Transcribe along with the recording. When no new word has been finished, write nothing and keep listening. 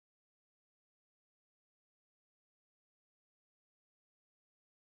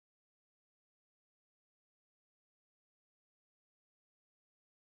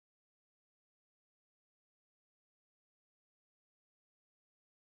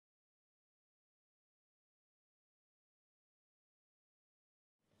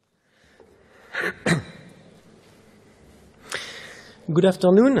Good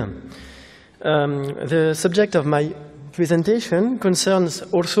afternoon. The subject of my presentation concerns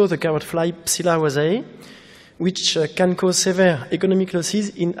also the carotte fly Psila rosae, which can cause severe economic losses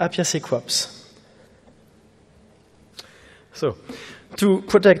in apiaceae crops. So, to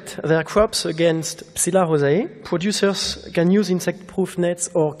protect their crops against Psila rosae, producers can use insect-proof nets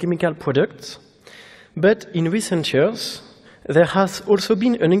or chemical products. But in recent years, there has also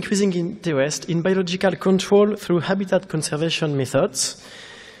been an increasing interest in biological control through habitat conservation methods,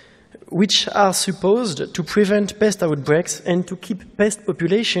 which are supposed to prevent pest outbreaks and to keep pest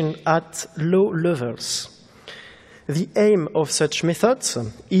population at low levels. The aim of such methods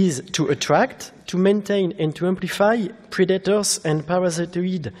is to attract, to maintain, and to amplify predators and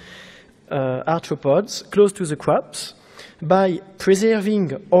parasitoid arthropods close to the crops, by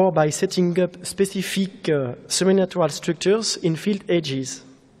preserving or by setting up specific semi-natural structures in field edges.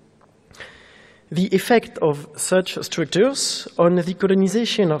 The effect of such structures on the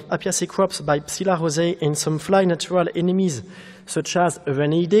colonization of apiaceae crops by Psila rosae and some fly natural enemies such as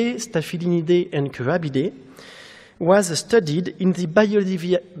Rennes-Angers, Staphylinidae, and Carabidae was studied in the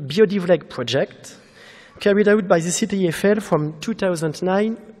Biodivergent project carried out by the CTFL from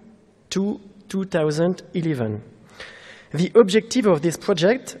 2009 to 2011. The objective of this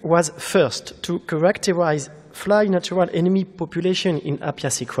project was first to characterize fly natural enemy population in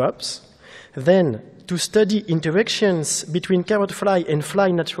apiaceae crops, then to study interactions between carotte fly and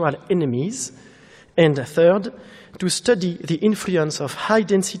fly natural enemies, and third, to study the influence of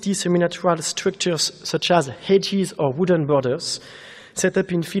high-density semi-natural structures such as hedges or wooden borders set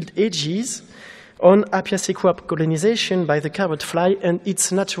up in field edges on apiaceae crop colonization by the carotte fly and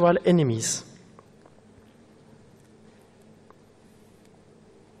its natural enemies.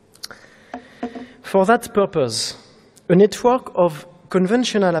 For that purpose, a network of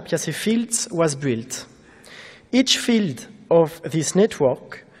conventional apiaceae fields was built. Each field of this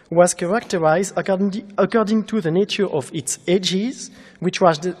network was characterized according to the nature of its edges, which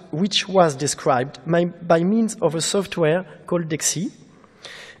was described by means of a software called DEXI,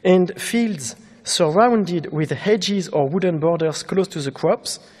 and fields surrounded with hedges or wooden borders close to the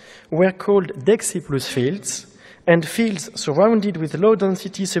crops were called DEXI plus fields, and fields surrounded with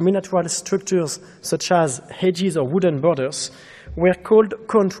low-density semi-natural structures such as hedges or wooden borders were called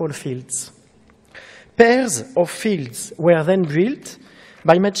control fields. Pairs of fields were then built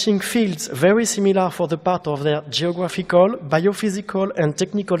by matching fields very similar for the part of their geographical, biophysical, and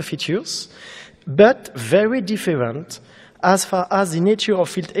technical features, but very different as far as the nature of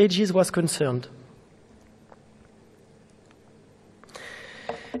field edges was concerned.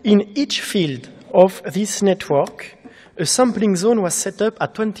 In each field of this network, a sampling zone was set up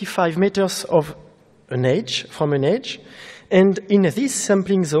at 25 meters of an edge, from an edge, and in this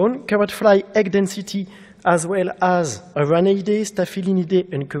sampling zone, carotte fly egg density as well as Rennes-Angers,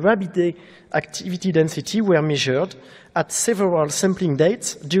 Staphylinidae, and Carabidae activity density were measured at several sampling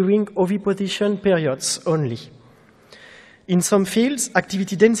dates during oviposition periods only. In some fields,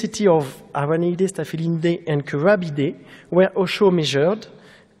 activity density of Rennes-Angers, Staphylinidae, and Carabidae were also measured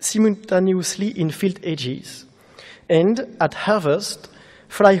simultaneously in field edges. And at harvest,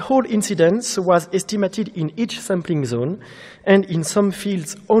 fly hole incidence was estimated in each sampling zone, and in some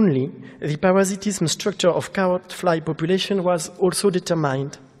fields only, the parasitism structure of carotte fly population was also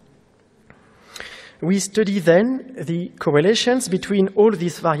determined. We study then the correlations between all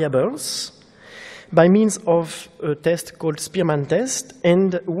these variables by means of a test called Spearman test,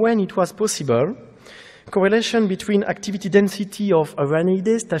 and when it was possible, correlation between activity density of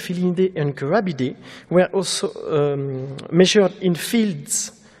Rennes-Angers, Staphylinidae, and Carabidae were also measured in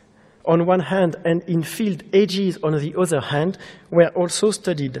fields on one hand and in field edges on the other hand were also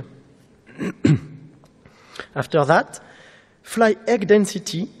studied. After that, fly egg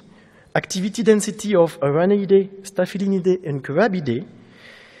density, activity density of Rennes-Angers, Staphylinidae, and Carabidae,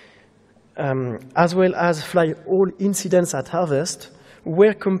 as well as fly hole incidence at harvest,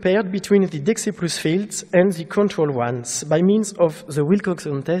 were compared between the DEXI plus fields and the control ones by means of the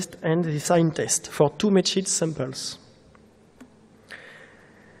Wilcoxon test and the sign test for 2 matched samples.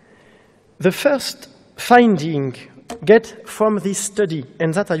 The first finding get from this study,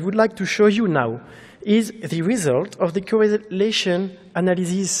 and that I would like to show you now, is the result of the correlation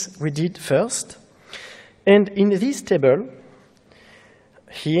analysis we did first. And in this table,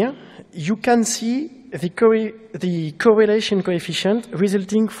 here, you can see the correlation coefficient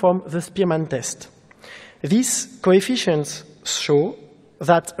resulting from the Spearman test. These coefficients show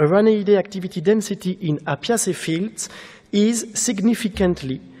that a Rennes-Angers activity density in apiaceae fields is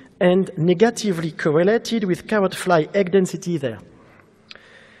significantly and negatively correlated with carotte fly egg density there.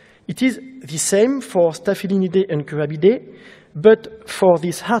 It is the same for Staphylinidae and Carabidae, but for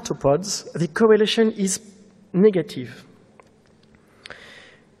these arthropods, the correlation is negative.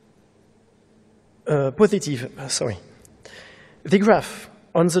 Positive. The graph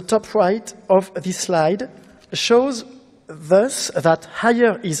on the top right of this slide shows thus that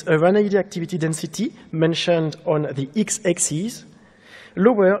higher is Ranaidea activity density mentioned on the x-axis,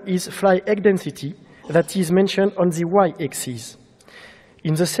 lower is fly egg density that is mentioned on the y-axis.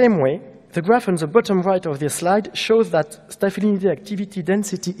 In the same way, the graph on the bottom right of this slide shows that Staphylinidae activity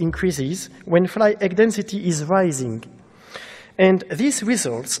density increases when fly egg density is rising. And these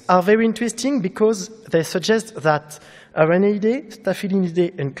results are very interesting because they suggest that Ranaidea,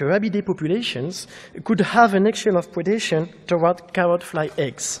 Staphylinidae, and Carabidae populations could have an action of predation toward carotte fly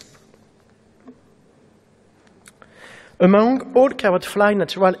eggs. Among all carotte fly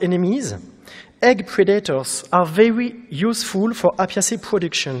natural enemies, egg predators are very useful for Apiaceae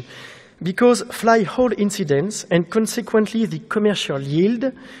production because fly hole incidence and consequently the commercial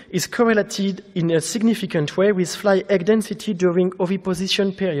yield is correlated in a significant way with fly egg density during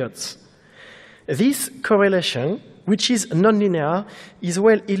oviposition periods. This correlation, which is nonlinear, is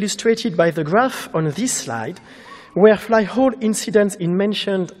well illustrated by the graph on this slide, where fly hole incidence is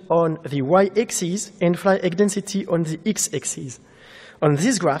mentioned on the y-axis and fly egg density on the x-axis. On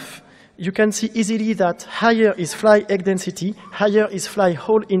this graph, you can see easily that higher is fly egg density, higher is fly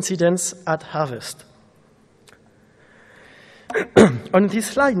hole incidence at harvest. On this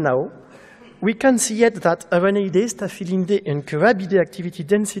slide now, we can see yet that Ranaidea, Staphylinidae, and Carabidae activity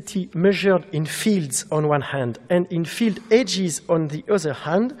density measured in fields on one hand and in field edges on the other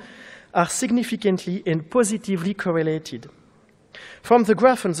hand are significantly and positively correlated. From the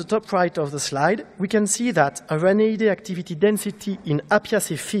graph on the top right of the slide, we can see that Ranaidea activity density in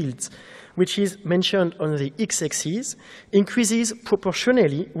Apiaceae fields, which is mentioned on the x-axis, increases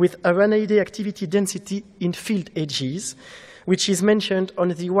proportionally with Ranaidea activity density in field edges, which is mentioned on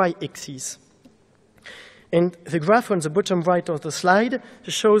the y-axis. And the graph on the bottom right of the slide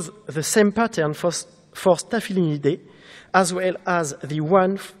shows the same pattern for Staphylinidae, as well as the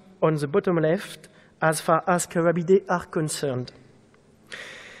one on the bottom left, as far as Carabidae are concerned.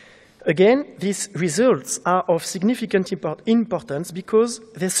 Again, these results are of significant importance because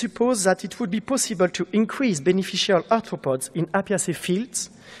they suppose that it would be possible to increase beneficial arthropods in Apiaceae fields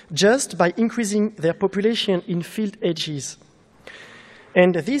just by increasing their population in field edges.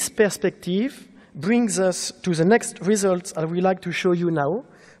 And this perspective brings us to the next results I would like to show you now,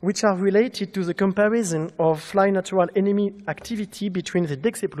 which are related to the comparison of fly natural enemy activity between the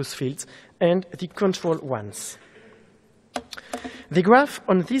Dexiplus fields and the control ones. The graph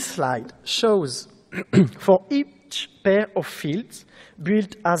on this slide shows for each pair of fields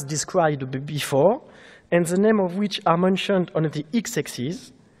built as described before, and the name of which are mentioned on the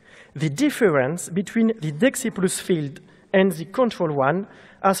x-axis, the difference between the Dexiplus field and the control one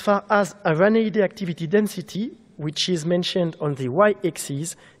as far as a Ranaidea activity density, which is mentioned on the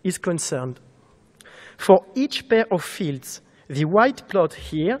y-axis, is concerned. For each pair of fields, the white plot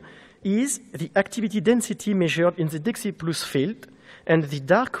here is the activity density measured in the Dexiplus field, and the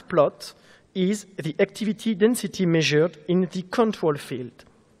dark plot is the activity density measured in the control field.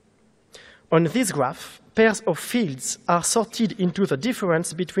 On this graph, pairs of fields are sorted into the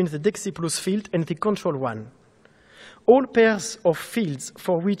difference between the Dexiplus field and the control one. All pairs of fields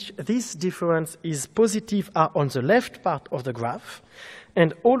for which this difference is positive are on the left part of the graph,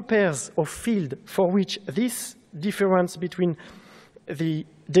 and all pairs of fields for which this difference between the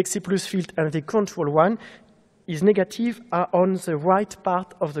Dexiplus field and the control one is negative are on the right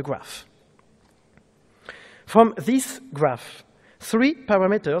part of the graph. From this graph, 3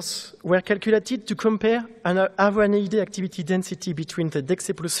 parameters were calculated to compare an Ranaidea activity density between the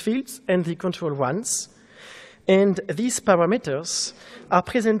Dexiplus fields and the control ones, and these parameters are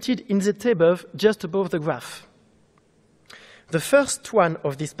presented in the table just above the graph. The first one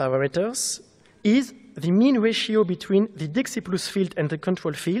of these parameters is the mean ratio between the Dexiplus field and the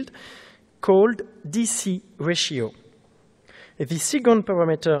control field, called DC ratio. The second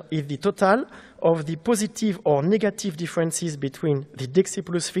parameter is the total of the positive or negative differences between the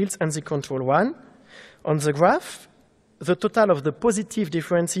Dexiplus fields and the control one. On the graph, the total of the positive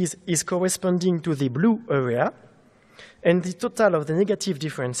differences is corresponding to the blue area, and the total of the negative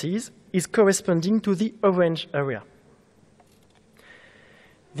differences is corresponding to the orange area.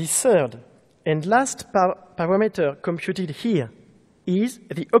 The third and last parameter computed here is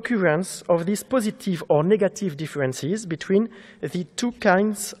the occurrence of these positive or negative differences between the 2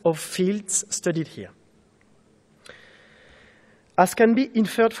 kinds of fields studied here. As can be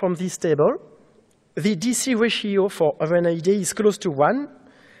inferred from this table, the DC ratio for Ranaidea is close to 1,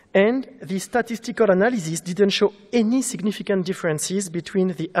 And the statistical analysis didn't show any significant differences between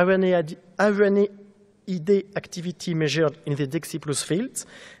the RNA activity measured in the Dexiplus fields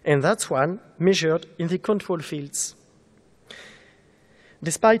and that one measured in the control fields.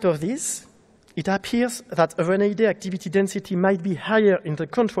 Despite of this, it appears that RNA activity density might be higher in the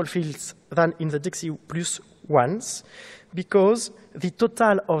control fields than in the Dexiplus ones, because the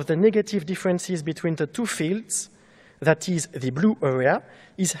total of the negative differences between the two fields, that is the blue area,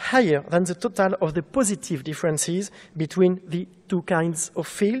 is higher than the total of the positive differences between the two kinds of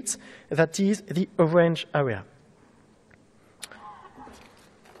fields, that is the orange area.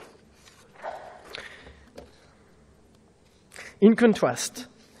 In contrast,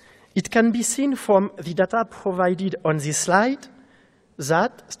 it can be seen from the data provided on this slide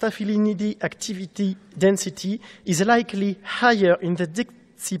that Staphylinidae activity density is likely higher in the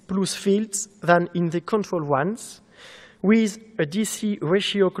Dexiplus fields than in the control ones, with a DC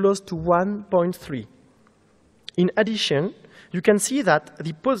ratio close to 1.3. In addition, you can see that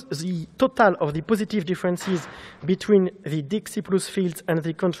the total of the positive differences between the Dexiplus fields and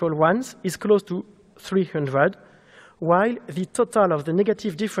the control ones is close to 300, while the total of the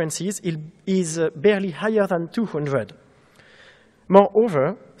negative differences is barely higher than 200.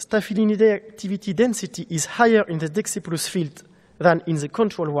 Moreover, Staphylinidae activity density is higher in the Dexiplus field than in the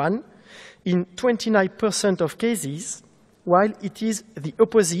control one in 29% of cases, while it is the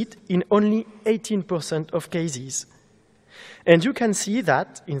opposite in only 18% of cases. And you can see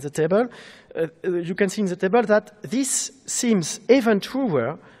that in the table, that this seems even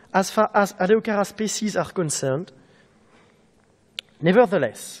truer as far as Aleocara species are concerned.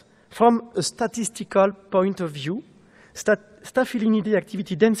 Nevertheless, from a statistical point of view, Staphylinidae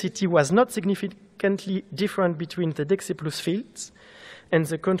activity density was not significantly different between the Dexiplus fields and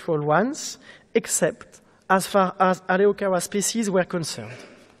the control ones, except as far as Aleocara species were concerned,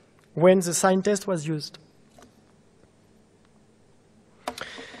 when the sign test was used.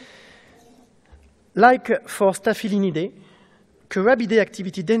 Like for Staphylinidae, Carabidae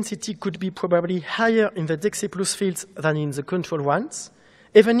activity density could be probably higher in the Dexiplus fields than in the control ones,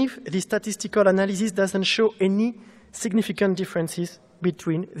 even if the statistical analysis doesn't show any significant differences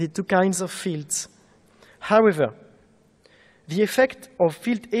between the two kinds of fields. However, the effect of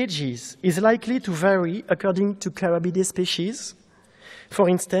field ages is likely to vary according to Carabidae species. For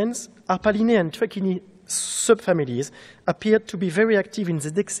instance, Harpalinae and Trachinae subfamilies appeared to be very active in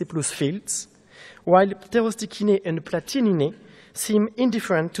the Dexiplus fields, while Pterostechinae and Platininae seem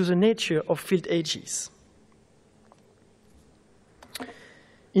indifferent to the nature of field ages.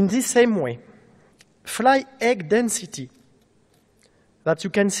 In the same way, fly egg density that you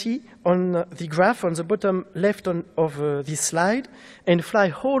can see on the graph on the bottom left of this slide, and fly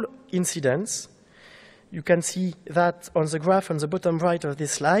hole incidence, you can see that on the graph on the bottom right of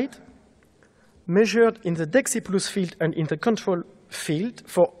this slide, measured in the Dexiplus field and in the control field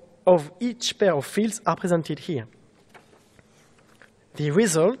of each pair of fields are presented here. The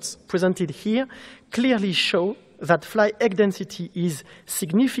results presented here clearly show that fly egg density is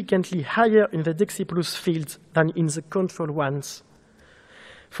significantly higher in the Dexiplus fields than in the control ones.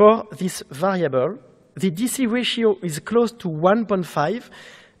 For this variable, the DC ratio is close to 1.5,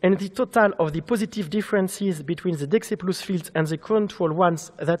 and the total of the positive differences between the Dexiplus fields and the control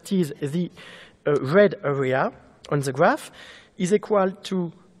ones, that is the red area on the graph, is equal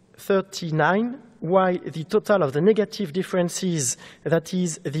to 39, while the total of the negative differences, that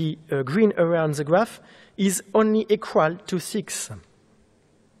is the green area on the graph, is only equal to 6.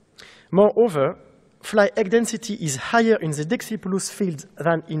 Moreover, fly egg density is higher in the Dexiplus field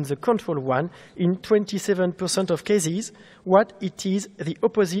than in the control one in 27% of cases, while it is the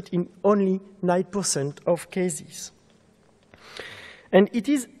opposite in only 9% of cases. And it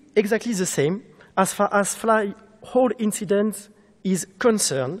is exactly the same as far as fly hole incidence is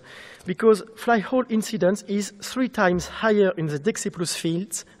concerned, because fly hole incidence is 3 times higher in the Dexiplus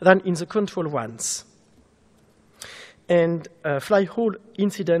fields than in the control ones. And fly hole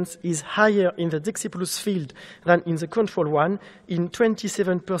incidence is higher in the Dexiplus field than in the control one in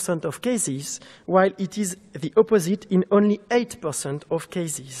 27% of cases, while it is the opposite in only 8% of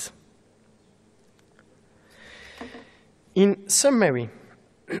cases. In summary,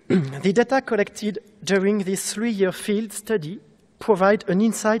 the data collected during this 3-year field study provide an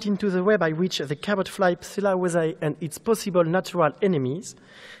insight into the way by which the carotte fly Psila rosae and its possible natural enemies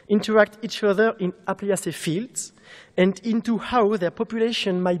interact each other in Apliaceae fields, and into how their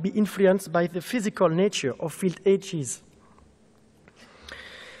population might be influenced by the physical nature of field ages.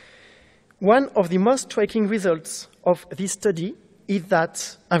 One of the most striking results of this study is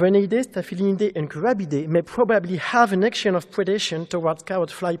that Araneidae, Staphylinidae, and Carabidae may probably have an action of predation towards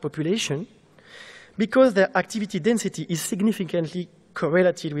carotte fly population because their activity density is significantly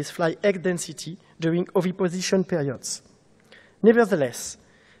correlated with fly egg density during oviposition periods. Nevertheless,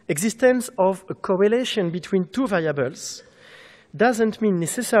 existence of a correlation between two variables doesn't mean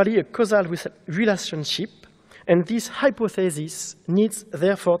necessarily a causal relationship, and this hypothesis needs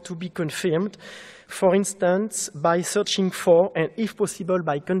therefore to be confirmed, for instance, by searching for, and if possible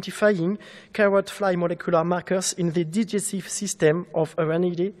by quantifying, carotte fly molecular markers in the digestive system of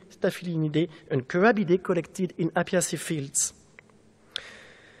Araneidae, Staphylinidae, and Carabidae collected in apiaceae fields.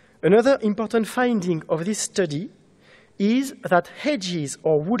 Another important finding of this study is that hedges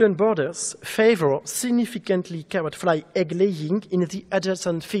or wooden borders favor significantly carotte fly egg laying in the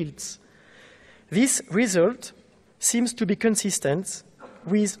adjacent fields. This result seems to be consistent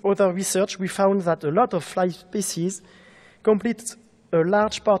with other research. We found that a lot of fly species complete a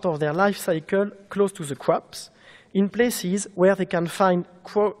large part of their life cycle close to the crops, in places where they can find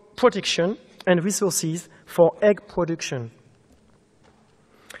protection and resources for egg production.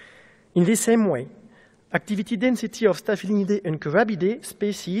 In the same way, activity density of Staphylinidae and Carabidae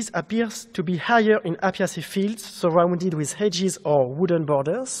species appears to be higher in apiaceae fields surrounded with hedges or wooden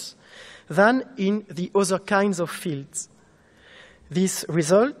borders than in the other kinds of fields. This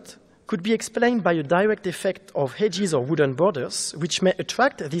result could be explained by a direct effect of hedges or wooden borders, which may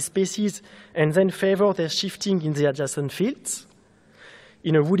attract these species and then favor their shifting in the adjacent fields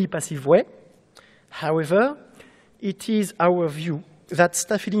in a woody passive way. However, it is our view that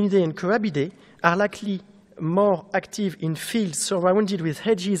Staphylinidae and Carabidae are likely more active in fields surrounded with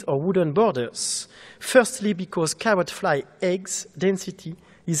hedges or wooden borders, firstly because carotte fly eggs density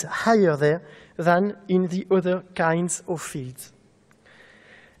is higher there than in the other kinds of fields.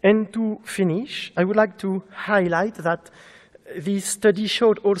 And to finish, I would like to highlight that this study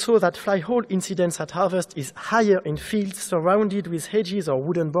showed also that fly hole incidence at harvest is higher in fields surrounded with hedges or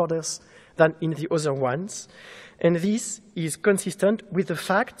wooden borders than in the other ones. And this is consistent with the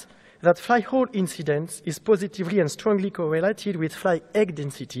fact that fly hole incidence is positively and strongly correlated with fly egg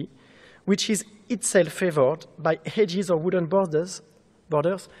density, which is itself favored by hedges or wooden borders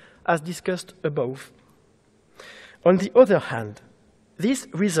as discussed above. On the other hand, this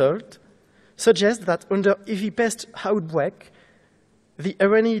result suggests that under EV pest outbreak, the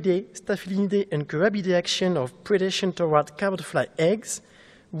Araneidae, Staphylinidae, and Carabidae action of predation toward carotte fly eggs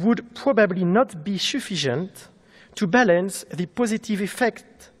would probably not be sufficient to balance the positive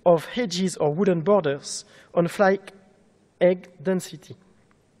effect of hedges or wooden borders on fly egg density.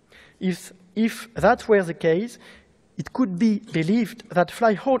 If that were the case, it could be believed that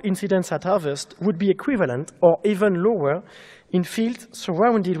fly hole incidence at harvest would be equivalent or even lower in fields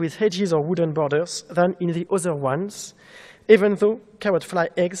surrounded with hedges or wooden borders than in the other ones, even though carotte fly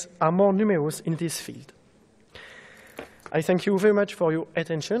eggs are more numerous in this field. I thank you very much for your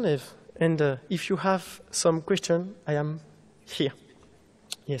attention, and if you have some question, I am here.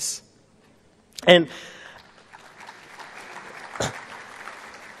 Yes. And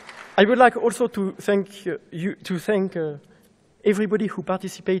I would like also to thank everybody who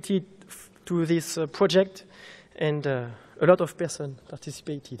participated to this project, and a lot of persons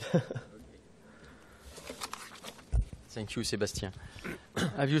participated. Thank you, Sébastien.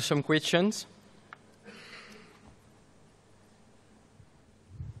 Have you some questions?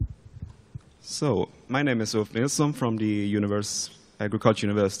 So, my name is Ulf Nilsson from the Agriculture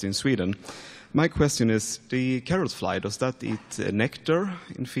University in Sweden. My question is, the carotte fly, does that eat nectar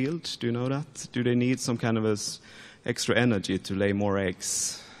in field? Do you know that? Do they need some kind of extra energy to lay more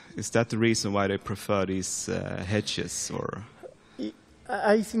eggs? Is that the reason why they prefer these hedges? Or?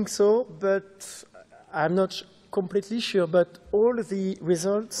 I think so, but I'm not completely sure. But all the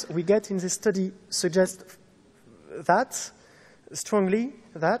results we get in this study suggest that, strongly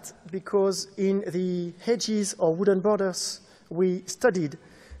that, because in the hedges or wooden borders we studied,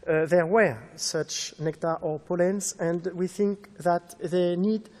 there were such nectar or pollens, and we think that they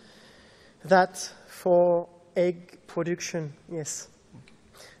need that for egg production, yes.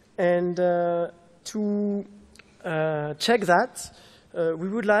 And to check that, we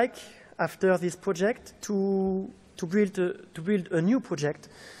would like, after this project, to build a new project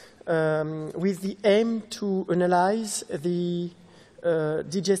with the aim to analyze the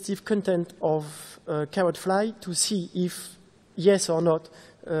digestive content of carotte fly to see if, yes or not,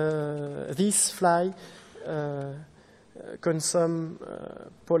 this fly consume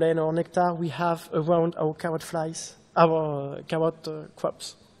pollen or nectar we have around our carotte flies, our carotte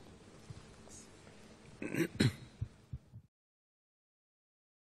crops.